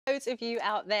loads of you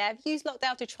out there have used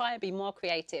lockdown to try and be more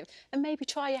creative and maybe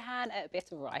try your hand at a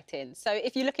bit of writing. So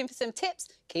if you're looking for some tips,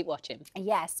 keep watching.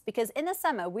 Yes, because in the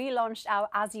summer we launched our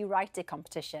As You Write It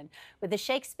competition with the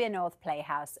Shakespeare North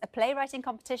Playhouse, a playwriting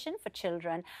competition for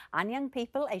children and young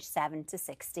people aged 7 to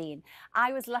 16.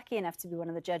 I was lucky enough to be one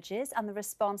of the judges and the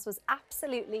response was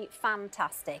absolutely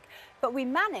fantastic. But we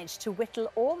managed to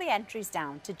whittle all the entries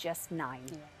down to just 9.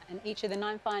 Yeah. And each of the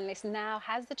 9 finalists now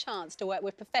has the chance to work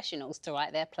with professionals to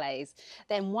write their plays.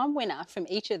 Then one winner from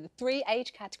each of the 3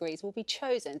 age categories will be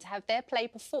chosen to have their play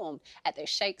performed at the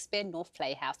Shakespeare North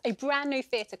Playhouse, a brand new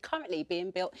theatre currently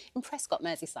being built in Prescott,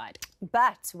 Merseyside.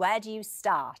 But where do you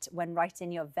start when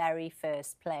writing your very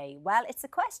first play? Well, it's a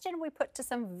question we put to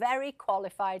some very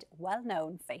qualified,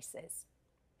 well-known faces.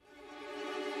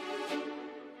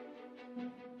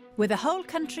 With the whole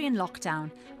country in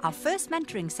lockdown, our first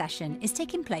mentoring session is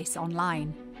taking place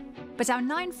online. But our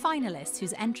 9 finalists,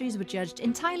 whose entries were judged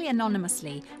entirely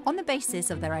anonymously on the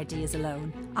basis of their ideas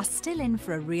alone, are still in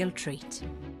for a real treat.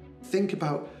 Think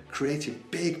about creating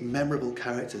big, memorable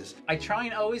characters. I try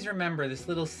and always remember this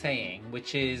little saying,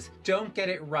 which is, don't get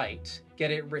it right,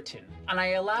 get it written. And I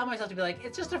allow myself to be like,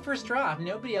 it's just a first draft,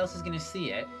 nobody else is going to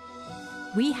see it.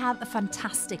 We have a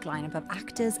fantastic lineup of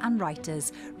actors and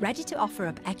writers ready to offer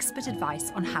up expert advice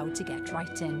on how to get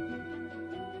writing.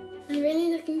 I'm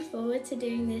really looking forward to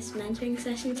doing this mentoring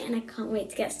session and I can't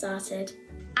wait to get started.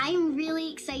 I'm really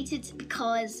excited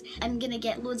because I'm going to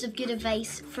get loads of good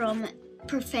advice from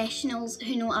professionals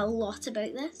who know a lot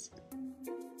about this.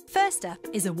 First up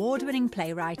is award-winning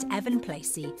playwright Evan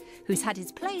Placey, who's had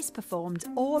his plays performed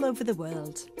all over the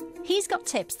world. He's got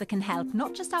tips that can help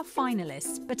not just our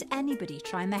finalists, but anybody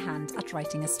trying their hand at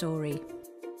writing a story.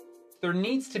 There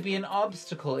needs to be an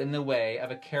obstacle in the way of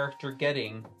a character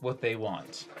getting what they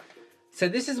want. So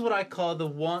this is what I call the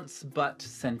wants but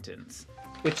sentence,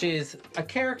 which is a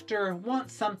character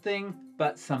wants something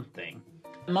but something.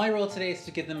 My role today is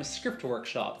to give them a script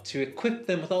workshop to equip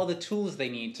them with all the tools they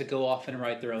need to go off and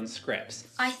write their own scripts.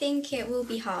 I think it will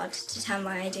be hard to turn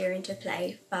my idea into a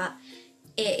play, but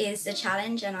it is a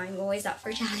challenge and I'm always up for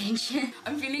a challenge.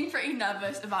 I'm feeling pretty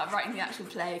nervous about writing the actual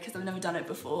play because I've never done it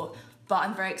before, but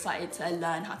I'm very excited to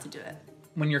learn how to do it.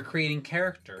 When you're creating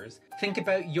characters, think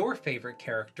about your favourite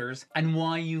characters and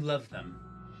why you love them.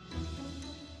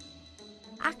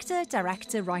 Actor,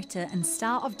 director, writer and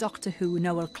star of Doctor Who,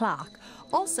 Noel Clarke,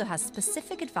 also has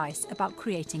specific advice about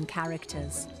creating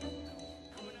characters.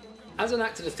 As an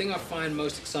actor, the thing I find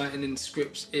most exciting in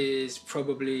scripts is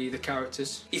probably the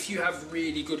characters. If you have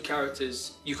really good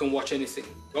characters, you can watch anything.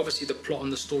 Obviously, the plot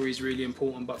and the story is really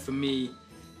important, but for me,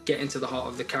 getting to the heart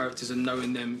of the characters and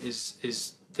knowing them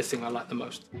is the thing I like the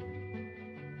most.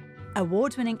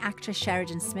 Award-winning actress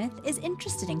Sheridan Smith is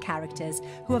interested in characters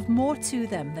who have more to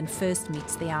them than first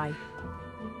meets the eye.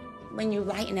 When you're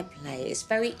writing a play, it's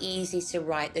very easy to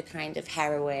write the kind of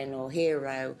heroine or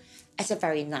hero as a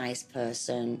very nice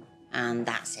person, and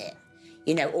that's it.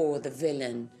 You know, or the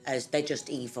villain as they're just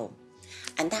evil.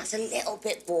 And that's a little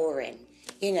bit boring.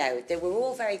 You know, they were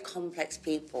all very complex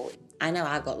people. I know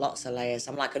I've got lots of layers,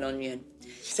 I'm like an onion.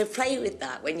 So play with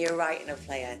that when you're writing a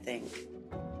play, I think.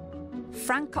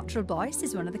 Frank Cottrell Boyce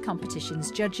is one of the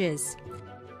competition's judges.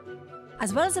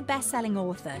 As well as a best-selling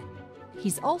author,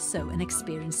 he's also an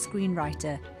experienced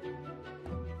screenwriter.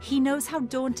 He knows how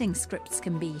daunting scripts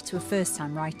can be to a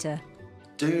first-time writer.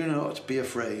 Do not be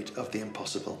afraid of the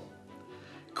impossible.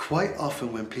 Quite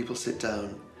often when people sit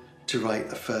down to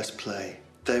write a first play,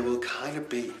 they will kind of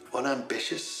be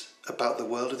unambitious about the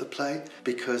world of the play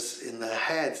because in their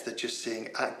heads they're just seeing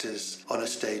actors on a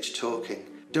stage talking.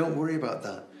 Don't worry about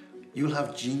that. You'll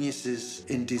have geniuses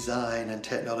in design and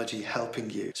technology helping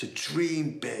you, so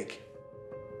dream big.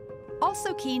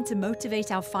 Also keen to motivate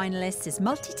our finalists is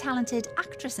multi-talented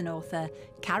actress and author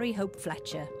Carrie Hope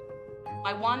Fletcher.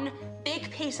 My one big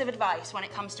piece of advice when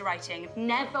it comes to writing,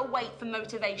 never wait for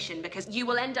motivation because you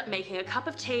will end up making a cup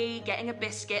of tea, getting a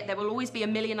biscuit, there will always be a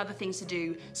million other things to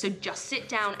do, so just sit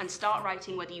down and start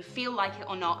writing whether you feel like it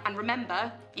or not, and remember,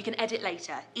 you can edit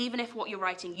later, even if what you're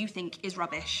writing you think is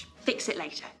rubbish. Fix it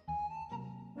later.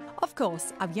 Of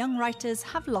course, our young writers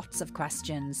have lots of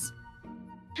questions.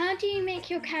 How do you make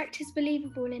your characters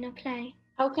believable in a play?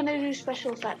 How can I do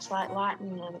special effects like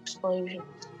lightning and explosions?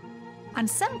 And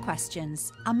some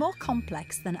questions are more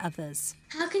complex than others.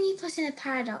 How can you put in a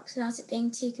paradox without it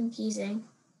being too confusing?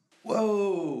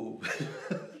 Whoa!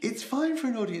 It's fine for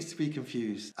an audience to be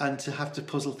confused and to have to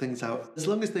puzzle things out. As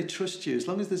long as they trust you, as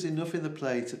long as there's enough in the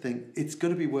play to think it's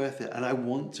going to be worth it and I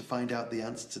want to find out the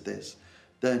answer to this,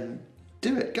 then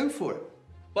do it, go for it.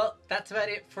 Well, that's about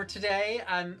it for today.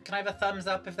 Can I have a thumbs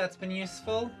up if that's been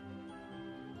useful?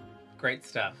 Great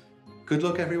stuff. Good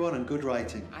luck, everyone, and good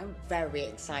writing. I'm very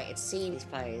excited to see these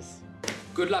plays.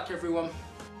 Good luck, everyone.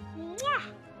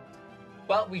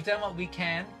 Well, we've done what we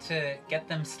can to get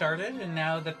them started, and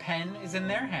now the pen is in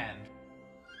their hand.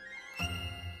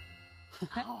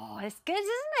 Oh, it's good,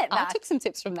 isn't it? I That? took some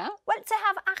tips from that. Well, to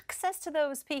have access to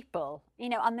those people, you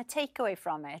know, and the takeaway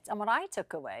from it, and what I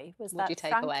took away was What that did you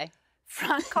take away?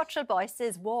 Frank Cottrell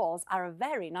Boyce's walls are a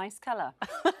very nice colour.